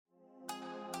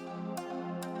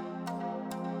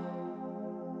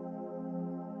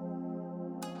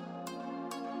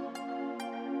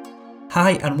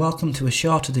Hi and welcome to a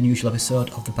shorter than usual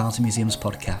episode of the Barnsley Museums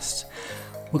podcast.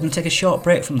 We're going to take a short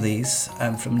break from these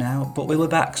from now, but we'll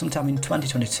be back sometime in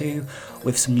 2022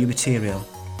 with some new material.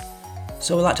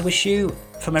 So we'd like to wish you,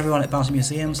 from everyone at Barnsley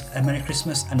Museums, a Merry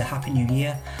Christmas and a Happy New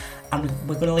Year, and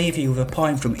we're going to leave you with a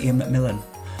poem from Ian McMillan.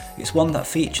 It's one that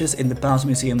features in the Barnsley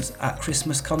Museums at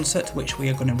Christmas concert, which we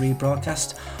are going to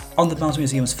rebroadcast on the Barnsley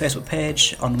Museums Facebook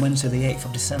page on Wednesday the 8th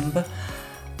of December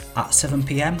at 7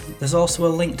 p.m. There's also a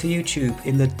link to YouTube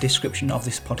in the description of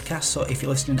this podcast, so if you're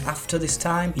listening after this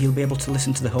time, you'll be able to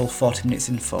listen to the whole 40 minutes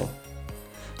in full.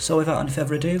 So without any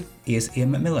further ado, here's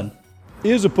Ian McMillan.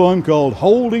 Here's a poem called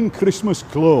Holding Christmas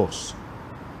Close.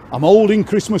 I'm holding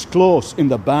Christmas close in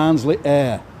the Barnsley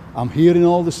air. I'm hearing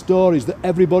all the stories that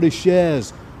everybody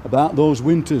shares about those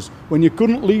winters when you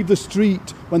couldn't leave the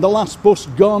street, when the last bus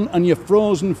gone and your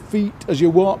frozen feet as you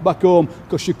walked back home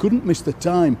because you couldn't miss the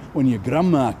time when your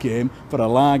grandma came for a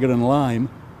lager and lime.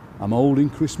 I'm holding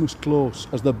Christmas close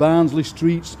as the Barnsley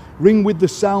streets ring with the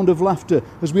sound of laughter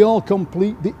as we all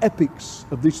complete the epics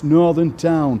of this northern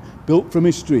town built from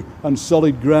history and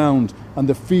solid ground, and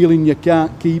the feeling you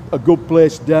can't keep a good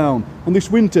place down. And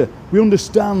this winter we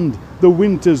understand the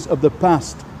winters of the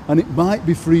past, and it might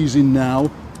be freezing now,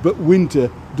 but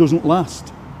winter doesn't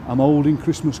last. I'm holding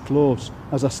Christmas close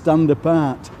as I stand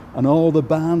apart, and all the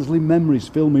Barnsley memories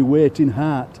fill me waiting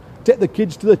heart. Take the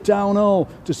kids to the town hall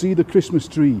to see the Christmas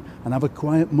tree and have a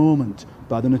quiet moment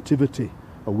by the nativity.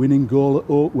 A winning goal at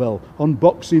Oakwell on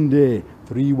Boxing Day.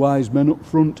 3 wise men up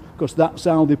front, 'cause that's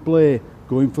how they play.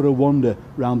 Going for a wander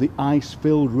round the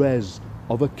ice-filled res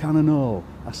of a Cannon Hall.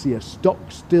 I see a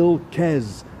stock-still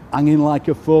Kes hanging like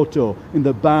a photo in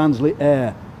the Barnsley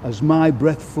air. As my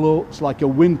breath floats like a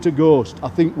winter ghost, I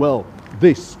think, well,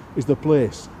 this is the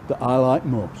place that I like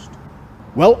most.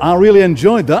 Well, I really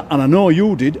enjoyed that, and I know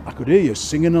you did. I could hear you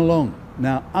singing along.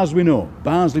 Now, as we know,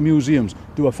 Barnsley Museums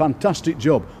do a fantastic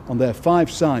job on their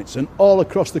 5 sites and all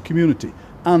across the community.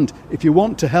 And if you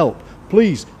want to help,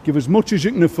 please give as much as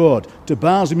you can afford to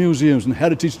Barnsley Museums and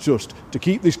Heritage Trust to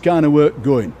keep this kind of work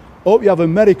going. Hope you have a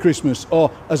Merry Christmas,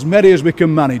 or as merry as we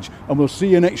can manage, and we'll see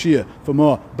you next year for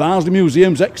more Barnsley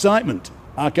Museums excitement.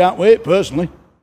 I can't wait, personally.